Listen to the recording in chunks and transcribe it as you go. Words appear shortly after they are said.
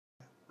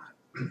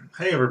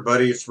Hey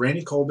everybody, it's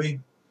Randy Colby.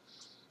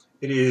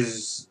 It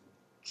is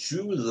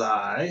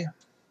July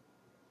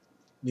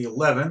the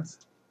 11th,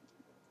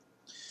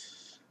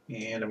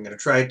 and I'm going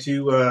to try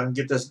to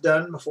get this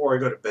done before I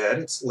go to bed.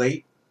 It's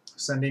late,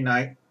 Sunday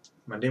night,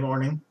 Monday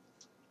morning.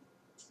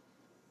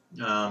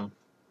 If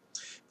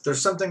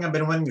there's something I've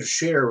been wanting to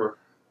share,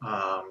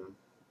 and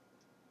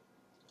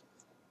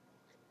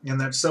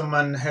that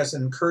someone has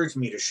encouraged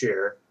me to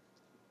share,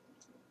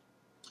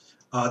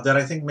 that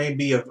I think may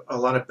be of a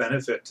lot of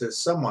benefit to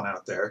someone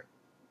out there.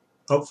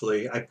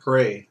 Hopefully, I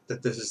pray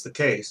that this is the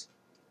case.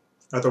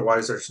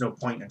 Otherwise, there's no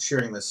point in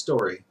sharing this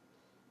story.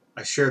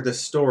 I share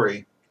this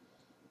story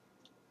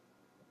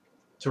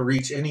to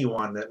reach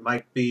anyone that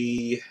might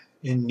be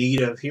in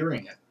need of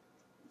hearing it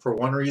for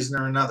one reason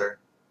or another,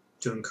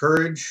 to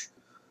encourage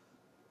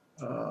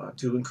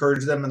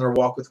them in their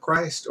walk with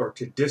Christ, or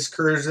to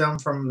discourage them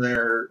from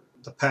the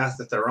path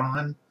that they're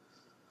on.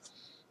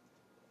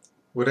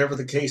 Whatever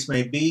the case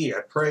may be,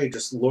 I pray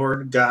just,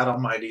 Lord God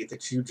Almighty,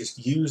 that you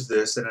just use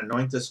this and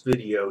anoint this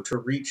video to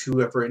reach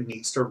whoever it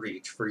needs to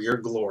reach for your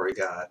glory,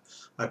 God.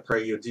 I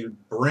pray you do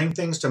bring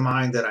things to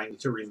mind that I need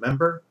to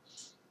remember,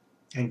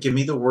 and give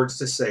me the words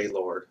to say,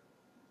 Lord.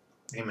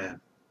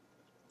 Amen.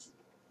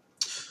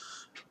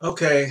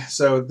 Okay,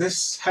 so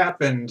this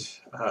happened,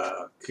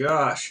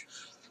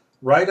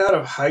 right out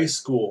of high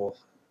school.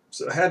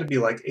 So it had to be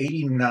like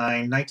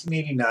 1989,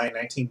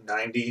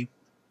 1990,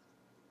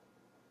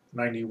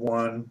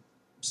 91,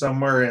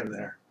 somewhere in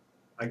there.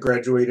 I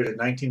graduated in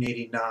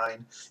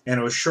 1989, and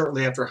it was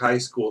shortly after high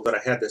school that I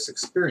had this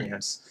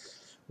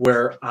experience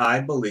where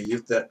I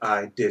believed that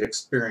I did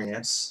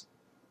experience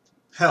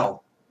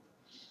hell.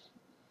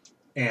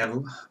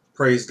 And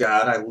praise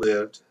God, I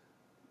lived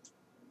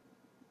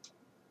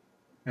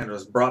and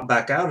was brought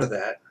back out of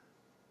that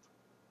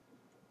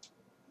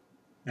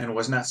and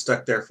was not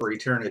stuck there for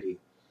eternity.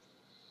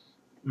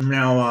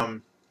 Now,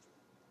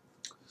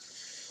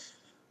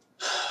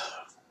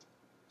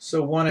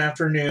 so one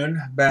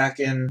afternoon back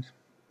in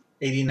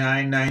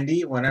 89,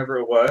 90, whenever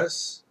it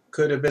was,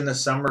 could have been the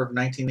summer of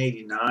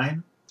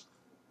 1989,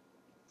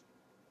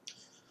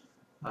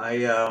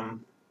 and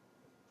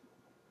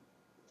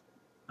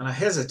I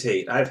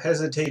hesitate. I've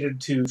hesitated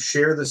to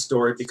share the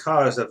story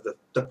because of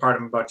the part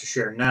I'm about to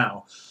share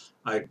now.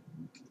 I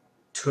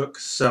took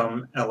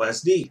some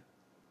LSD.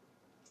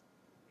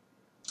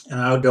 And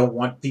I don't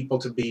want people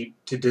to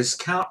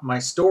discount my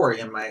story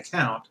and my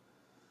account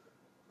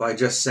by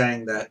just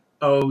saying that,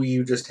 oh,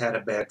 you just had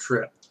a bad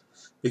trip.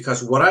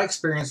 Because what I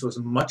experienced was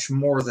much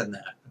more than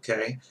that,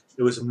 okay?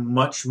 It was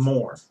much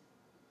more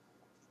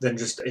than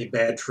just a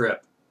bad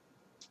trip.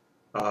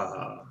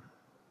 I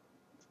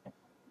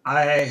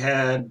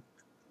had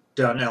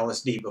done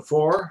LSD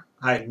before.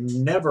 I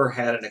never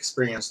had an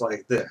experience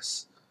like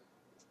this.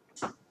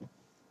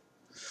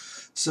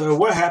 So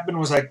what happened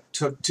was I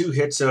took 2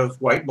 hits of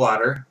white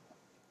blotter,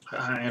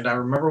 and I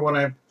remember when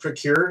I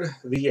procured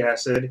the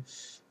acid,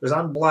 it was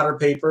on blotter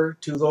paper,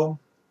 2 little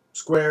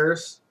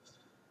squares,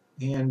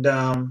 and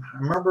I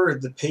remember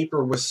the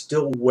paper was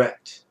still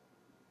wet.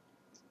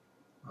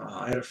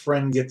 I had a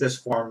friend get this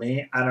for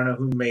me. I don't know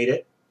who made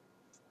it.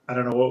 I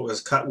don't know what it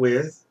was cut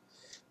with,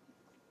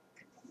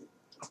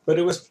 but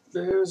it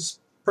was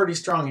pretty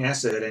strong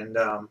acid, and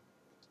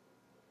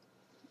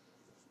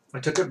I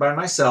took it by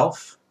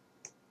myself,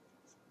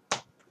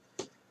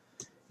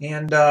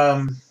 and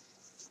I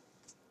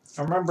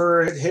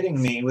remember it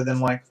hitting me within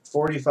like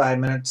 45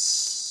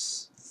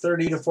 minutes,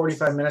 30 to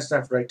 45 minutes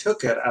after I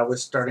took it. I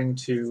was starting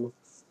to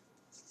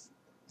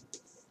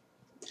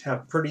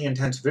have pretty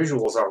intense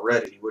visuals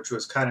already, which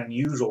was kind of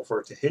unusual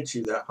for it to hit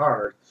you that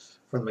hard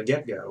from the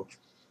get-go.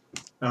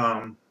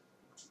 I'm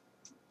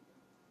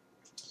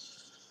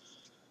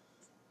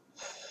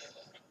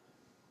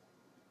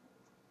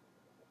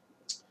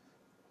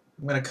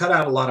going to cut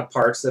out a lot of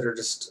parts that are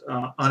just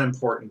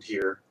unimportant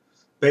here.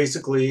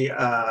 Basically,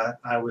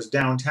 I was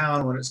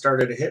downtown when it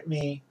started to hit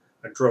me.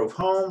 I drove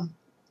home.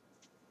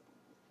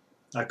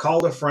 I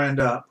called a friend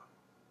up.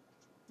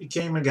 He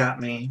came and got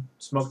me,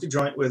 smoked a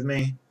joint with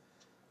me.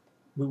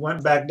 We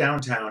went back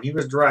downtown. He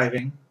was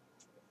driving.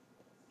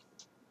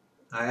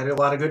 I had a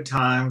lot of good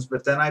times,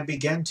 but then I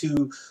began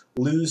to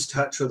lose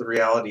touch with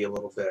reality a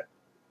little bit.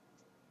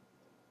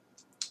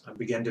 I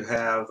began to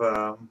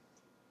have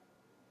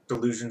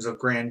delusions of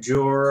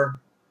grandeur.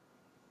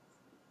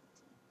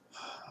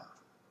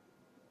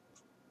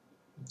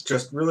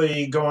 Just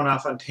really going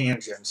off on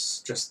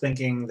tangents, just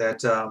thinking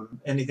that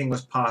anything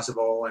was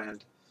possible.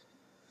 And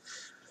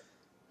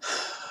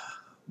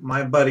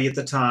my buddy at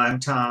the time,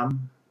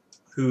 Tom,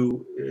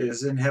 who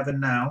is in heaven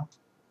now,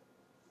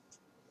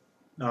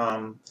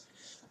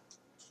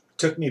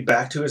 took me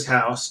back to his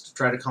house to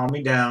try to calm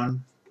me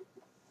down.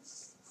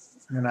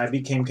 And I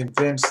became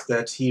convinced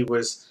that he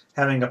was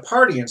having a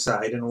party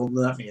inside and wouldn't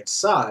let me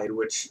inside,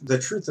 which the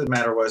truth of the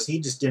matter was he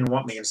just didn't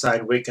want me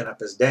inside waking up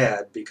his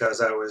dad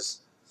because I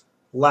was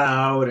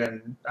loud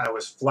and I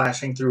was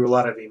flashing through a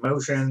lot of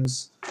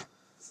emotions.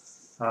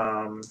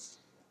 But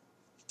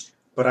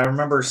I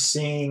remember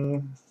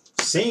seeing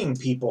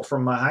people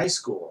from my high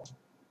school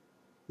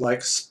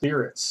like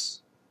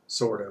spirits,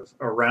 sort of,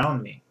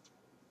 around me.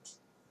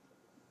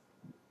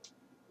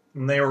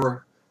 And they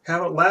were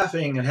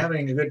laughing and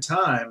having a good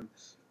time.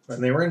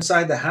 And they were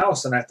inside the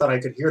house, and I thought I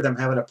could hear them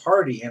having a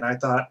party. And I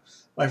thought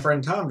my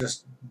friend Tom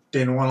just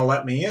didn't want to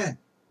let me in.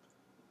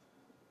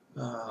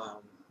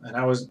 And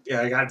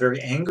I got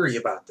very angry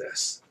about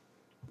this.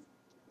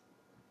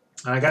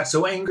 And I got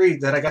so angry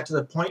that I got to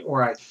the point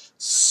where I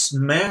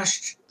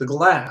smashed the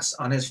glass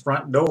on his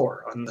front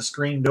door, on the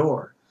screen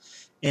door,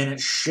 and it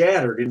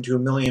shattered into a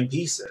million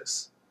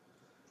pieces.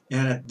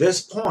 And at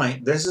this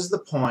point, this is the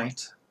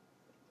point,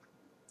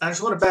 I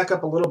just want to back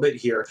up a little bit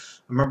here.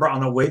 I remember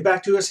on the way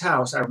back to his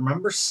house, I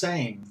remember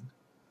saying,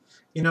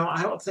 you know,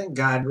 I don't think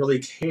God really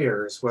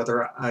cares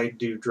whether I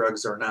do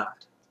drugs or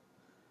not.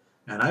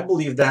 And I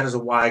believe that is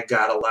why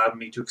God allowed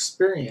me to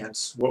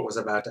experience what was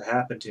about to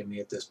happen to me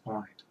at this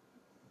point.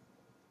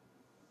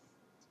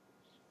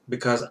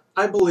 Because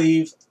I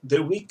believe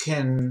that we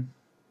can,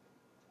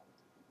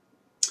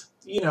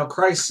 you know,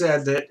 Christ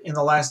said that in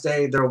the last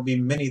day there will be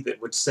many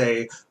that would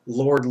say,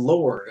 Lord,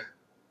 Lord,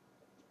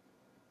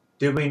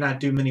 did we not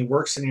do many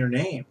works in your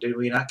name? Did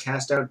we not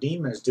cast out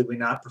demons? Did we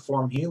not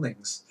perform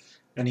healings?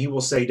 And he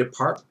will say,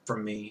 depart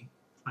from me,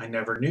 I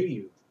never knew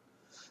you.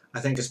 I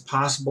think it's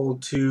possible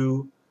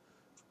to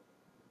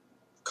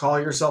call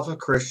yourself a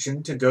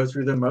Christian, to go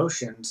through the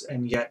motions,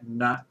 and yet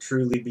not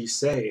truly be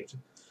saved.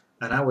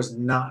 And I was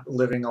not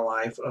living a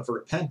life of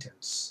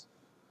repentance.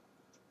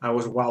 I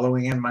was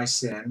wallowing in my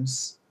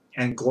sins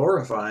and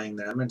glorifying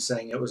them and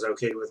saying it was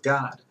okay with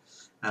God.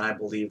 And I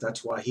believe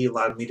that's why he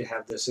allowed me to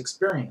have this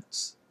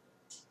experience,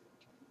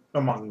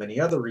 among many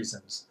other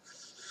reasons.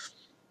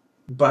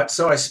 But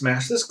so I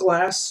smashed this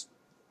glass,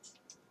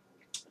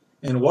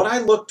 and what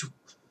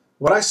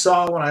I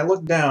saw when I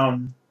looked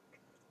down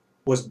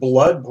was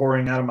blood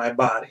pouring out of my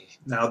body.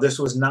 Now, this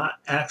was not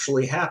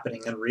actually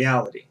happening in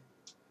reality,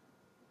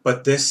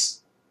 but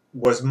this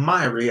was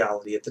my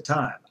reality at the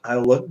time. I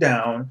looked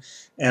down,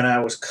 and I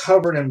was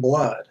covered in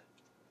blood.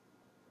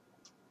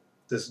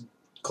 This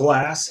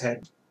glass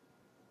had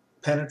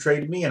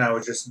penetrated me, and I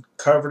was just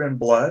covered in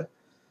blood.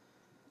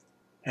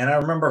 And I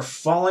remember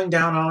falling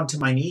down onto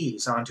my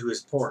knees onto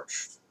his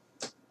porch.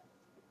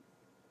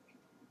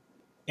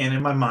 And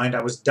in my mind,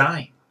 I was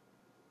dying.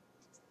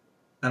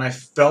 And I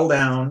fell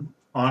down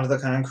onto the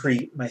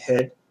concrete. My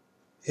head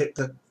hit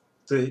the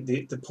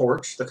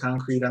porch, the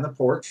concrete on the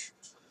porch.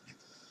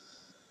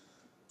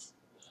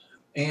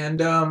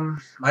 And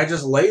I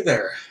just lay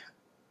there.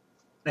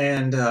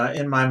 And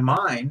in my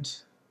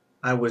mind,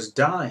 I was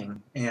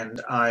dying. And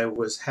I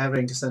was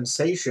having a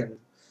sensation.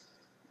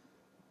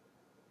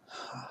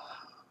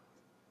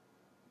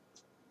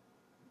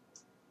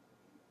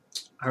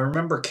 I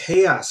remember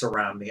chaos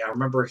around me. I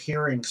remember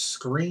hearing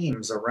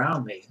screams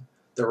around me.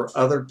 There were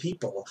other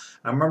people.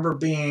 I remember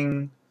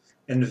being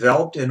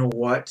enveloped in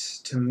what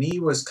to me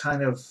was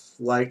kind of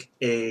like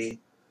a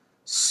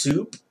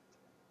soup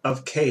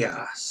of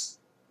chaos,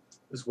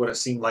 is what it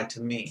seemed like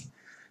to me.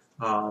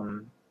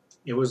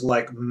 It was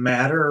like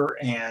matter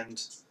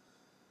and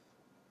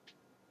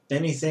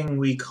anything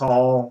we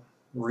call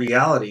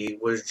reality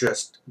was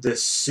just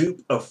this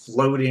soup of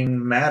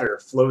floating matter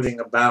floating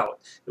about.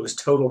 It was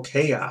total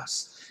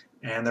chaos.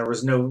 And there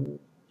was no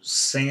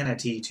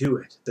sanity to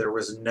it. There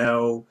was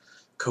no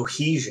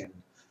cohesion.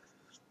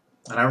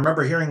 And I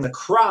remember hearing the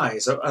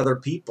cries of other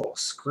people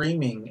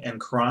screaming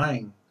and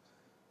crying,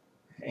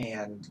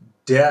 and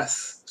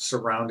death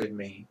surrounded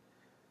me.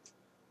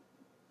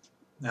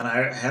 And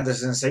I had the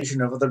sensation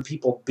of other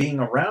people being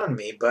around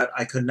me, but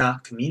I could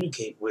not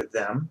communicate with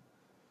them.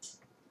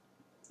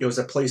 It was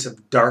a place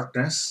of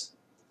darkness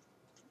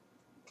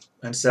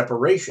and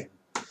separation.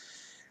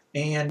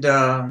 And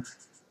I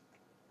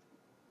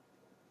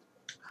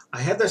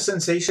had the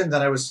sensation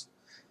that I was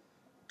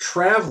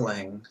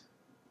traveling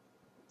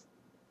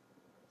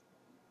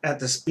at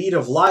the speed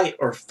of light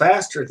or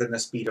faster than the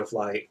speed of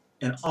light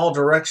in all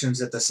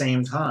directions at the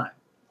same time.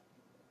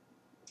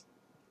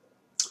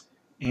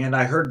 And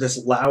I heard this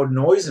loud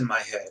noise in my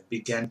head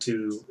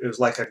it was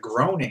like a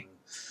groaning.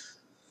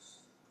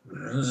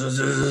 I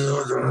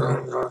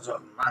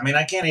mean,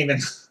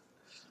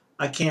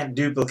 I can't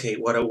duplicate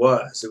what it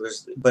was.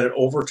 But it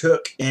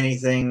overtook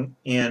anything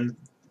in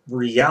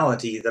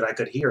reality that I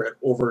could hear. It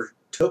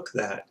overtook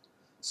that.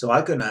 So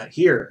I could not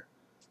hear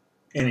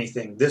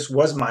anything. This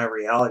was my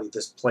reality,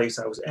 this place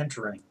I was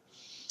entering.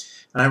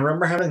 And I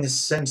remember having this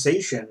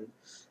sensation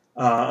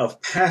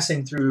of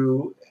passing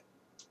through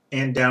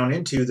and down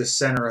into the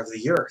center of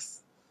the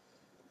earth.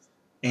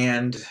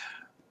 And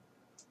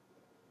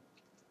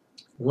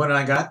when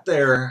I got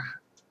there,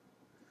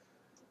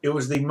 it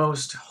was the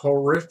most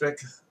horrific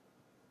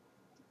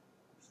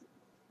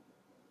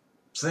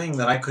thing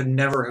that I could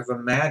never have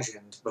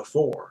imagined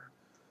before.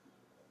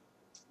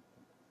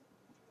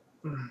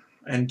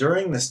 And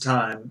during this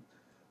time,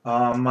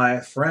 my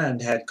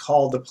friend had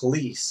called the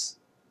police.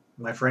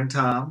 My friend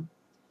Tom,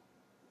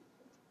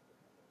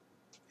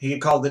 he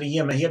had called the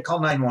EMA. He had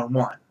called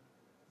 911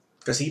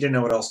 because he didn't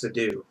know what else to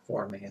do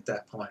for me at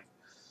that point.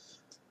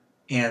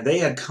 And they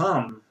had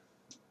come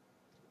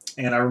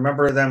And I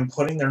remember them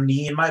putting their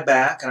knee in my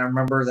back, and I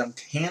remember them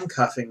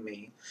handcuffing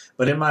me.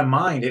 But in my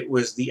mind, it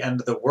was the end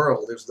of the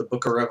world. It was the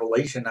book of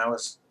Revelation. I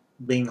was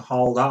being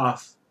hauled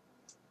off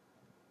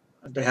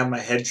to have my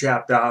head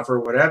chopped off or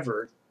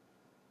whatever.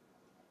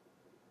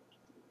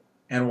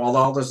 And while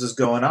all this was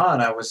going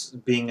on, I was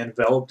being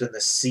enveloped in the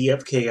sea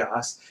of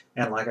chaos.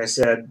 And like I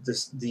said,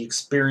 the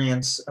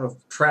experience of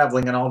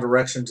traveling in all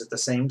directions at the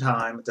same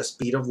time at the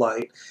speed of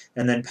light,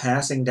 and then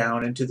passing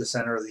down into the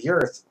center of the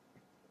earth,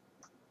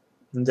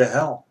 into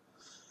hell.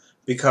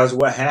 Because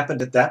what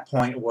happened at that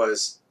point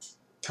was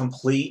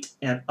complete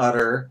and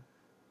utter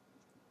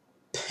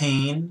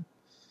pain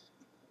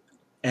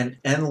and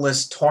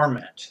endless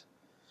torment.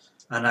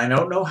 And I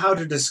don't know how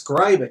to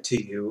describe it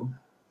to you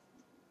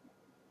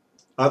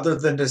other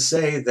than to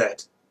say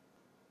that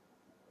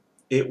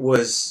it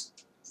was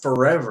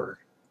forever.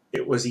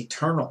 It was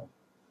eternal.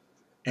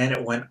 And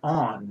it went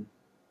on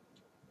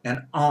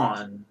and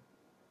on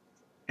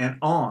and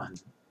on.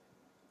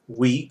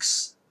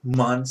 Weeks,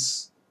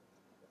 months,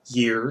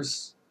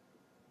 years,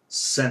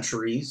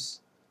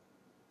 centuries,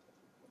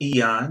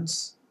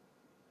 eons,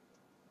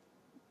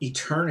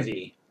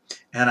 eternity.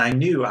 And I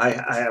knew,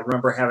 I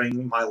remember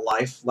having my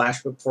life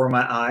flash before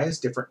my eyes,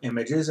 different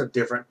images of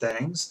different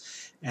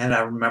things. And I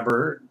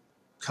remember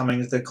coming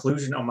to the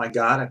conclusion, oh my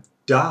God, I've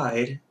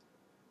died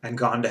and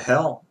gone to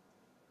hell.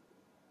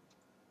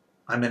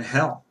 I'm in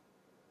hell.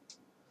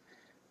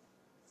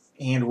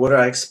 And what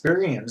I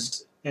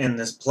experienced in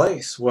this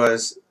place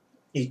was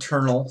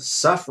eternal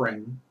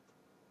suffering.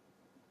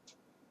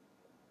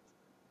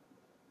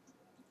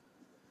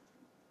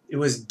 It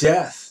was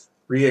death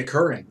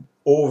reoccurring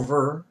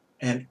over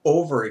and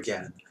over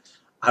again.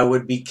 I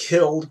would be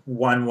killed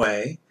one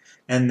way,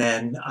 and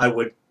then I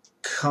would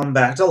come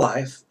back to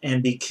life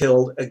and be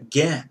killed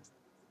again.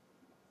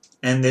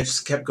 And it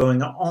just kept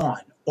going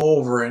on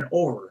over and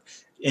over.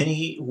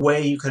 Any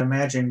way you can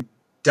imagine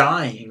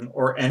dying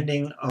or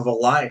ending of a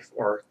life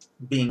or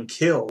being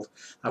killed.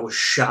 I was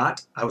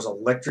shot, I was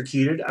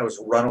electrocuted, I was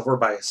run over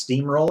by a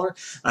steamroller.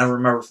 I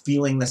remember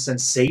feeling the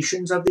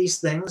sensations of these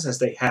things as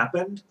they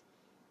happened.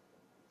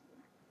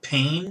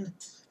 Pain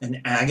and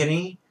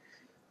agony.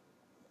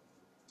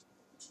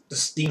 The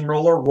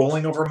steamroller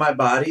rolling over my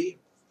body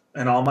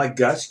and all my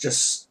guts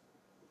just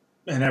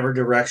in every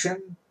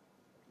direction.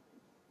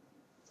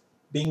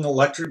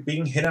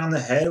 Being hit on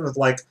the head with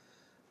like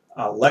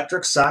an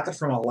electric socket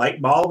from a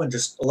light bulb and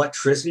just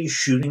electricity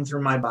shooting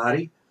through my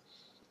body.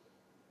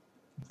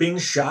 Being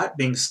shot,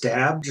 being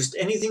stabbed, just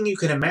anything you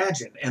can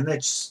imagine. And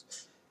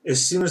that's,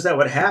 as soon as that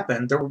would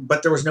happen,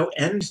 but there was no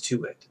end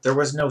to it. There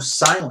was no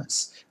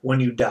silence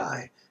when you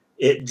die.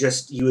 It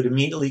just, you would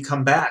immediately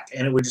come back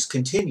and it would just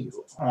continue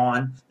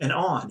on and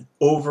on,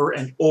 over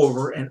and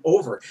over and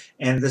over.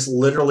 And this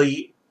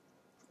literally,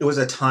 it was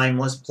a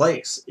timeless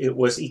place. It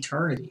was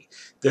eternity.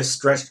 This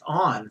stretched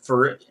on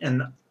for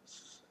an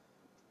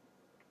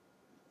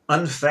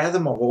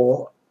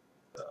unfathomable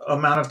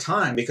amount of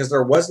time because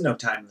there was no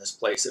time in this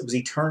place. It was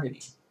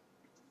eternity.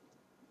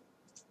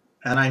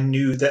 And I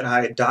knew that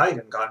I had died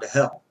and gone to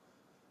hell.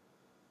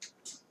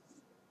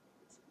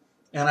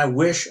 And I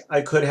wish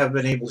I could have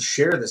been able to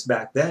share this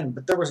back then,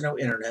 but there was no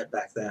internet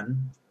back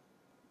then.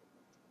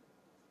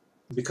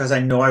 Because I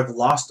know I've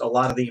lost a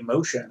lot of the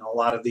emotion, a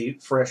lot of the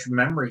fresh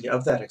memory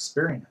of that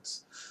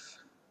experience.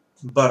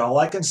 But all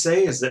I can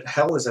say is that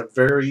hell is a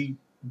very,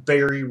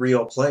 very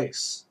real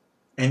place.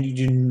 And you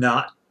do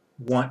not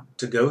want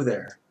to go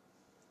there.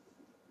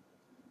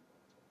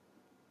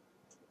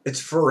 It's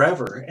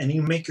forever, and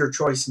you make your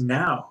choice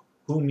now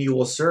whom you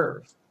will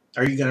serve.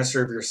 Are you going to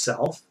serve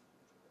yourself?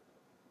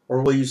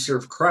 Or will you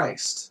serve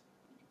Christ?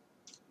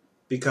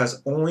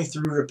 Because only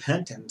through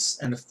repentance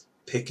and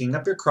picking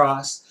up your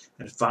cross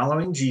and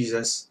following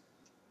Jesus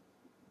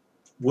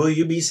will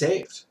you be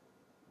saved.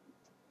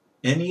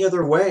 Any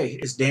other way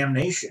is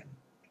damnation.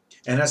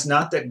 And it's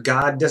not that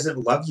God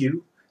doesn't love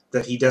you,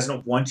 that he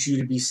doesn't want you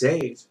to be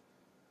saved.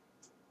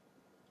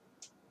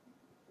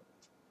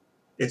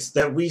 It's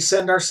that we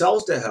send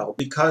ourselves to hell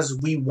because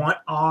we want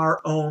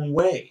our own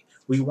way.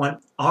 We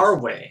want our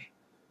way.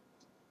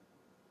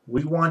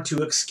 We want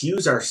to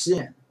excuse our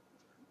sin.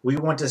 We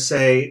want to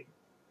say,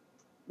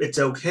 it's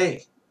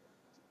okay.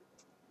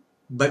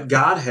 But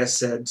God has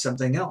said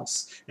something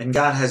else. And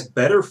God has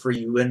better for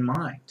you in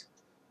mind.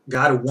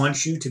 God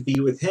wants you to be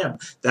with him.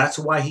 That's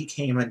why he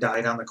came and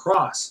died on the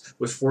cross,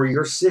 was for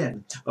your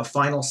sin, a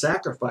final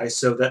sacrifice,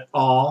 so that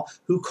all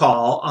who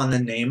call on the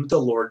name of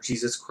the Lord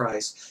Jesus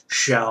Christ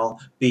shall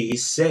be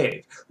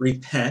saved.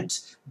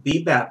 Repent,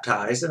 be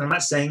baptized, and I'm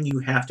not saying you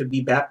have to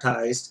be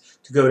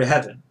baptized to go to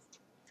heaven,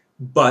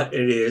 but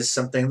it is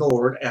something the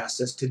Lord asks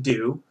us to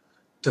do,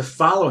 to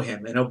follow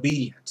him in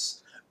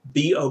obedience.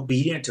 Be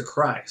obedient to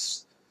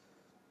Christ.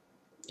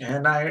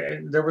 And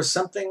there was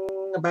something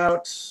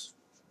about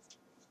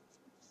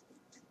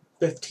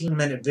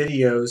 15-minute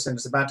videos, and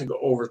it's about to go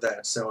over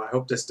that, so I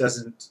hope this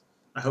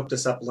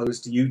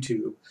uploads to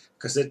YouTube,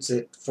 because it's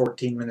at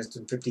 14 minutes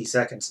and 50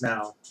 seconds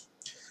now.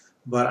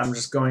 But I'm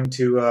just going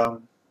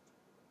to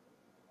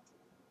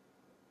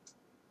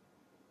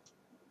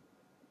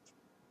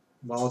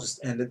Well, I'll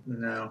just end it.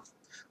 No.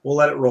 We'll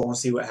let it roll and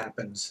see what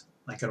happens.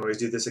 I can always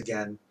do this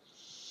again.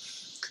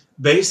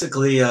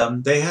 Basically,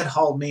 they had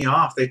hauled me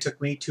off. They took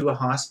me to a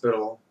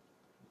hospital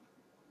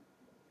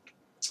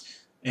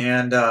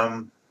and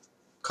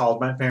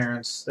called my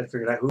parents. They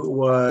figured out who it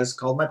was,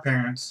 called my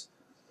parents,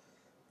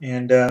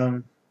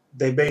 and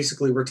they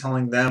basically were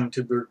telling them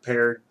to be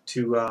prepared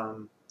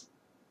to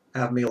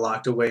have me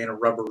locked away in a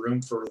rubber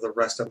room for the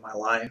rest of my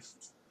life,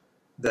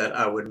 that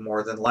I would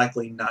more than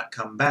likely not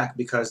come back,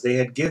 because they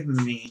had given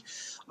me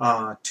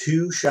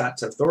 2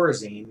 shots of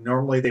Thorazine.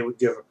 Normally they would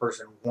give a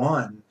person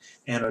 1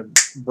 and it would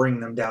bring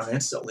them down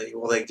instantly.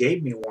 Well, they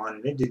gave me 1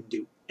 and it didn't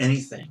do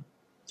anything.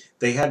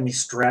 They had me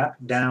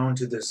strapped down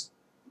to this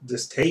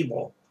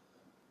table,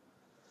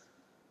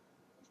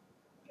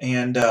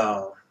 and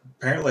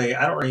apparently,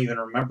 I don't even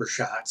remember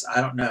shots.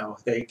 I don't know.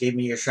 They gave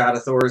me a shot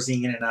of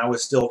Thorazine and I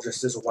was still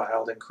just as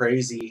wild and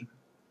crazy.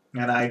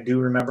 And I do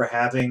remember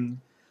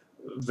having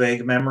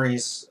vague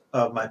memories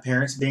of my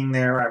parents being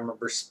there. I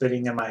remember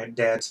spitting in my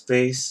dad's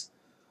face.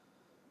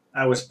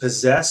 I was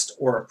possessed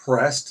or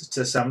oppressed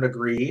to some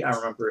degree. I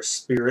remember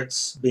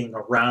spirits being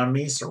around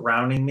me,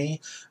 surrounding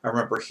me. I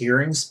remember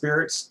hearing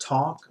spirits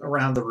talk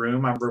around the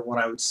room. I remember when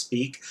I would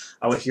speak,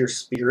 I would hear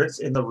spirits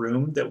in the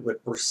room that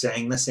were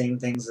saying the same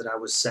things that I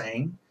was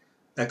saying,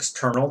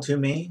 external to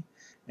me.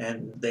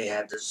 And they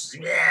had this,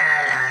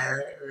 yeah,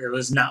 it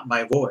was not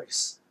my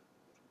voice.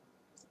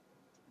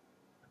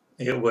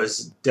 It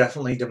was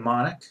definitely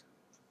demonic.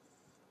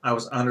 I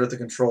was under the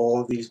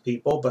control of these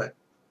people, but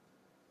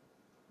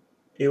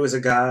it was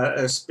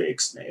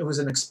it was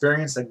an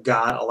experience that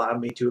God allowed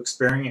me to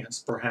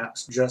experience,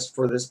 perhaps just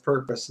for this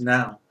purpose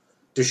now,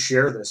 to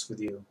share this with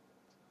you.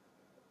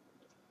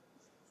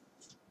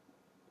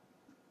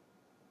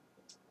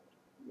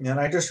 And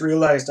I just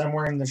realized I'm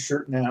wearing this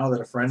shirt now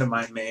that a friend of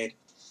mine made.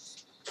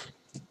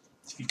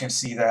 If you can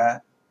see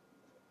that.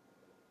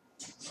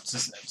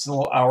 It's a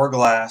little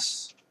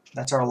hourglass.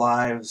 That's our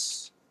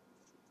lives.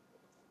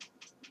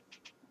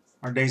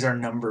 Our days are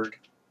numbered.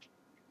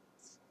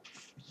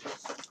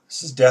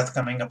 This is death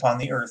coming upon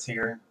the earth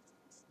here.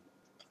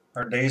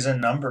 Our days are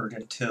numbered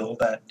until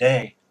that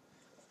day.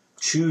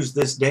 Choose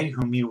this day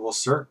whom you will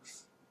serve.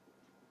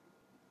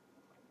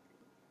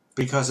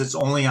 Because it's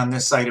only on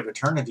this side of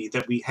eternity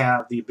that we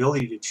have the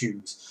ability to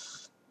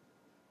choose.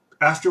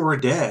 After we're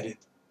dead,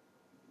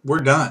 we're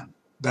done.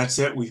 That's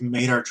it. We've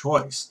made our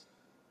choice.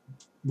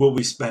 Will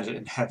we spend it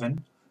in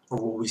heaven or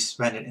will we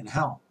spend it in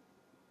hell?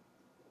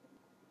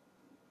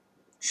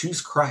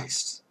 Choose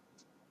Christ.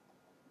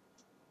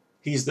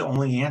 He's the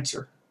only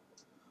answer.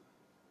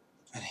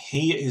 And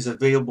he is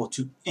available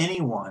to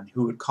anyone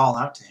who would call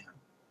out to him.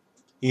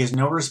 He is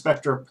no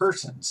respecter of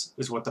persons,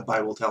 is what the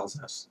Bible tells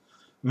us.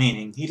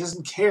 Meaning, he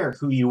doesn't care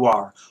who you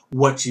are,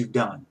 what you've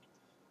done,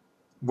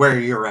 where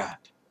you're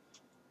at.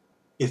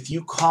 If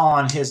you call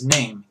on his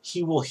name,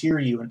 he will hear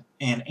you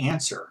and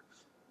answer,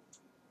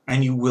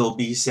 and you will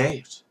be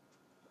saved.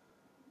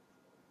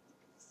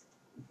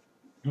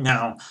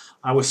 Now,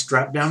 I was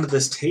strapped down to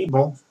this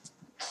table,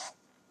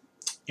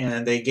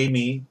 and they gave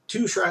me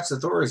 2 shots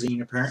of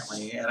Thorazine,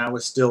 apparently, and I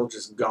was still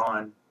just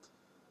gone.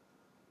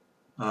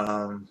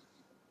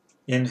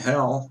 In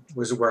hell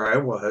was where I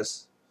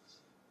was.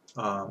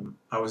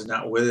 I was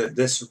not with it.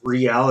 This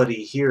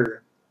reality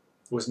here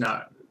was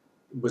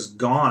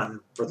gone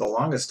for the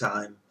longest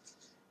time,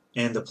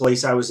 and the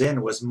place I was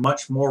in was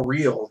much more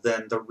real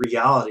than the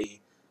reality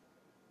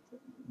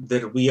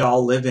that we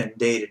all live in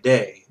day to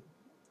day.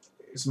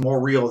 It's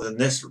more real than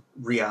this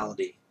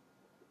reality.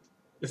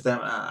 If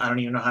that, I don't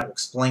even know how to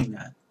explain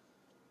that.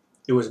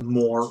 It was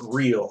more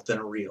real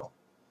than real.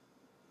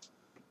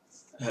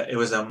 It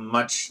was a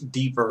much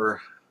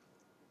deeper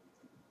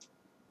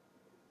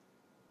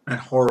and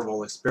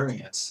horrible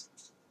experience.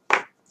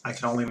 I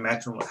can only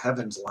imagine what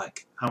heaven's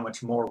like, how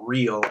much more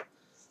real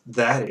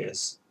that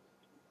is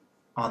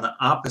on the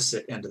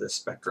opposite end of the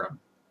spectrum.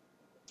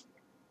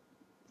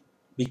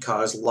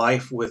 Because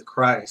life with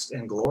Christ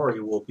and glory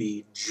will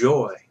be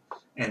joy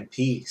and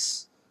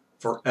peace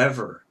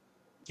forever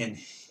in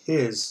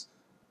his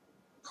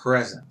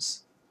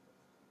presence.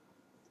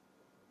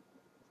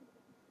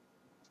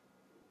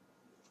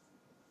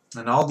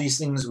 And all these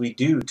things we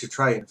do to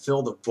try and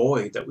fill the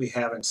void that we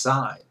have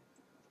inside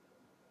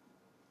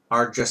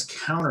are just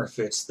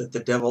counterfeits that the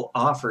devil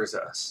offers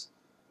us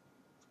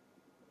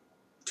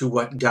to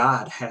what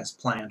God has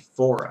planned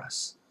for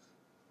us.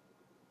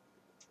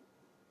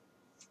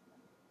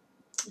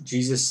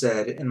 Jesus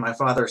said, "In my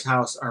Father's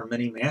house are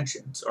many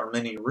mansions, or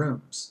many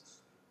rooms.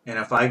 And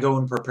if I go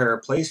and prepare a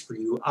place for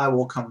you, I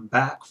will come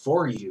back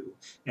for you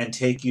and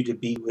take you to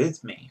be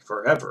with me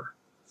forever."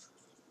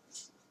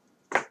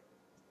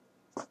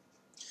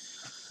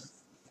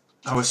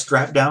 I was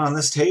strapped down on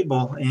this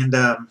table, and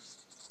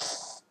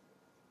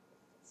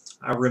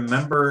I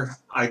remember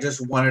I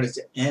just wanted it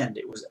to end.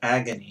 It was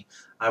agony.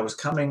 I was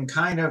kind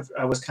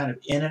of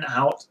in and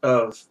out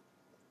of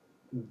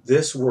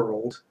this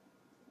world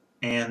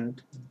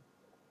and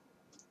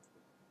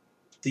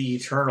the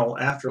eternal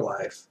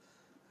afterlife.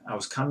 I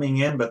was coming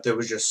in, but there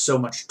was just so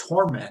much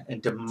torment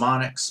and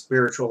demonic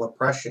spiritual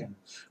oppression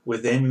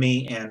within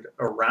me and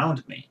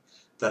around me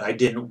that I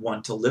didn't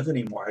want to live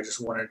anymore. I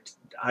just wanted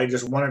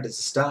it to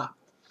stop.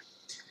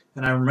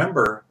 And I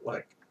remember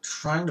like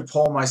trying to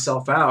pull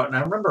myself out, and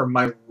I remember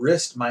my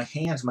wrist, my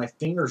hands, my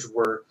fingers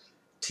were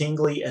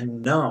tingly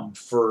and numb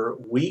for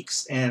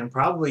weeks and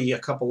probably a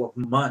couple of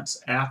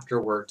months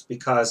afterwards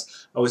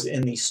because I was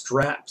in these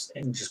straps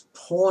and just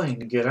pulling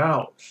to get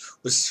out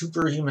with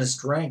superhuman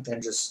strength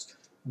and just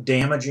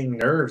damaging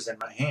nerves in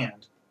my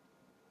hand.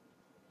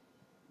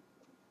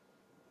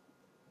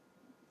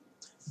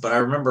 But I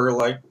remember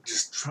like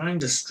just trying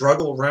to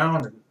struggle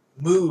around and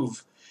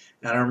move.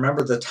 And I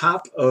remember the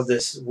top of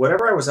this,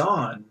 whatever I was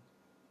on,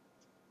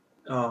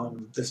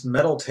 this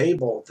metal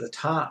table, the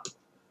top,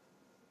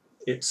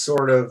 it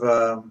sort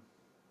of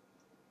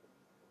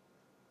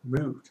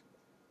moved.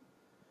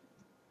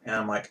 And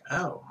I'm like,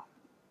 oh,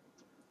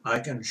 I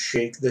can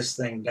shake this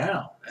thing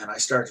down. And I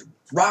started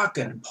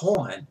rocking and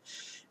pulling.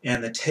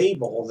 And the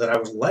table that I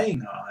was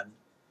laying on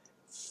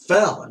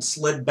fell and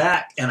slid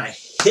back. And I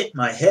hit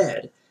my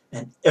head.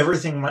 And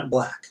everything went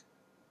black.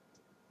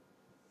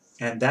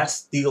 And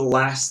that's the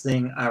last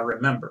thing I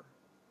remember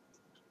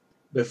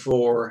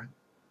before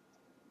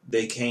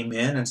they came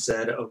in and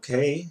said,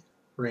 okay,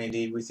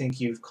 Randy, we think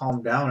you've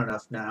calmed down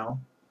enough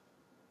now.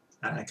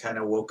 And I kind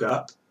of woke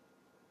up.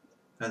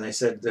 And they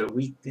said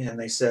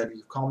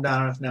you've calmed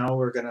down enough now.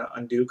 We're going to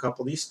undo a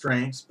couple of these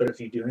restraints. But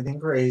if you do anything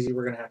crazy,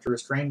 we're going to have to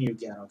restrain you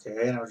again,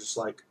 okay? And I was just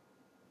like,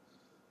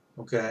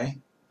 okay.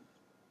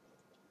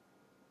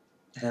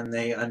 And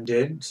they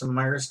undid some of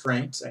my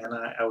restraints, and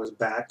I was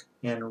back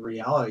in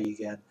reality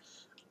again.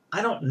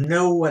 I don't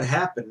know what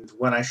happened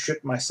when I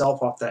shook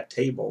myself off that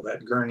table,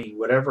 that gurney,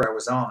 whatever I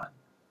was on.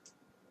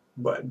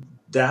 But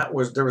there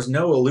was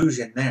no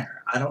illusion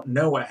there. I don't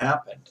know what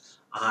happened.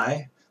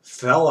 I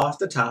fell off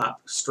the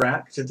top,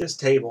 strapped to this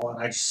table,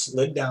 and I just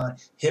slid down,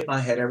 hit my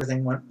head,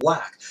 everything went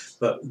black.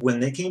 But when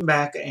they came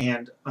back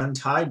and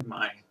untied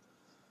my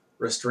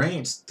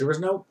restraints, there was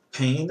no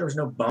pain, there was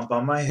no bump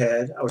on my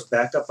head. I was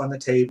back up on the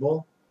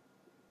table.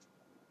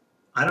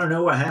 I don't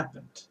know what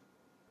happened.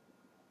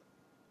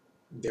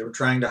 They were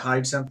trying to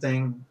hide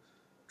something,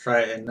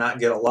 try and not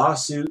get a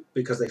lawsuit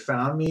because they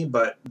found me,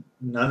 but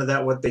none of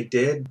that, what they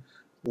did,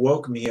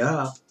 woke me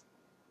up,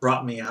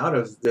 brought me out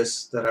of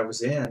this that I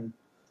was in.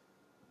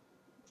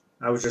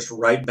 I was just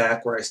right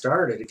back where I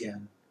started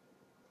again.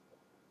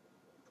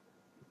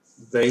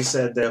 They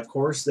said that, of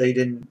course, they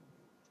didn't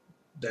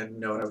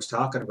know what I was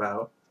talking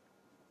about.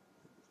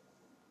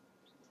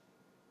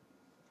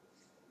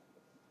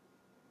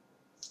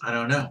 I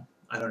don't know.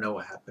 I don't know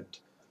what happened.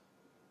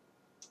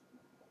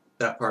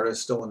 That part is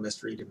still a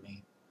mystery to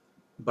me.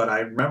 But I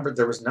remember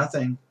there was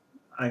nothing.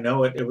 I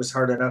know it was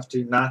hard enough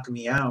to knock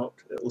me out,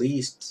 at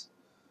least.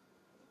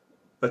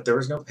 But there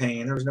was no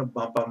pain. There was no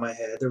bump on my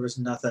head. There was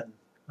nothing.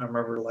 I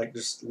remember like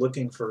just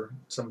looking for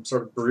some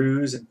sort of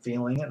bruise and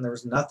feeling it, and there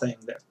was nothing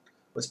that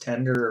was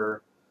tender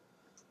or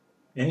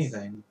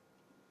anything.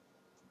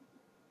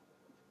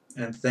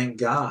 And thank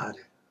God.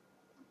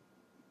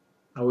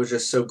 I was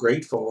just so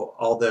grateful,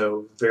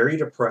 although very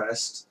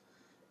depressed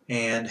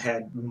and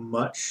had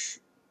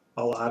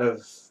a lot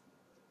of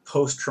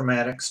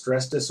post-traumatic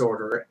stress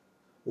disorder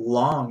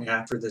long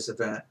after this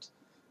event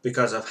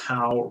because of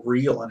how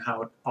real and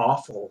how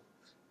awful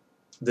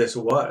this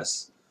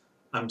was.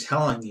 I'm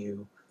telling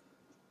you,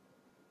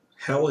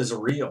 hell is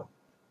real,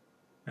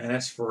 and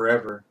it's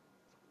forever.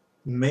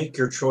 Make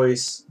your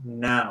choice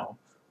now,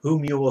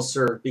 whom you will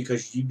serve,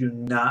 because you do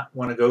not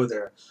want to go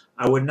there.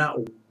 I would not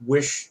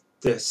wish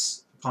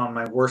this upon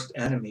my worst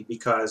enemy,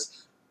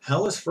 because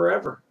hell is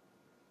forever.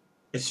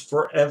 It's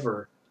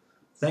forever.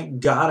 Thank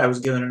God I was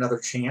given another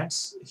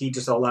chance. He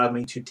just allowed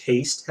me to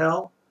taste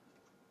hell,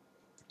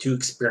 to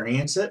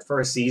experience it for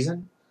a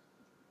season,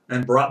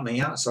 and brought me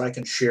out so I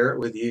can share it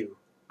with you.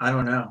 I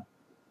don't know.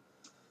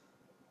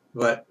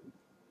 But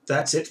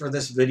that's it for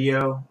this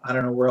video. I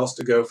don't know where else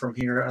to go from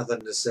here other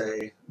than to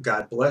say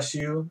God bless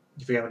you.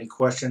 If you have any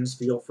questions,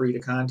 feel free to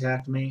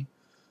contact me.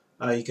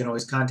 You can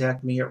always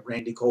contact me at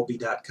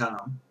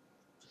randycolby.com.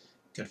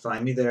 You can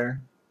find me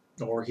there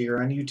or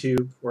here on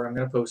YouTube where I'm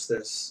going to post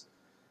this.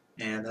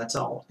 And that's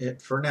all it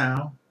for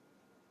now.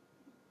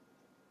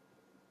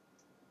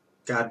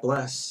 God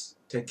bless.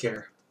 Take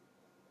care.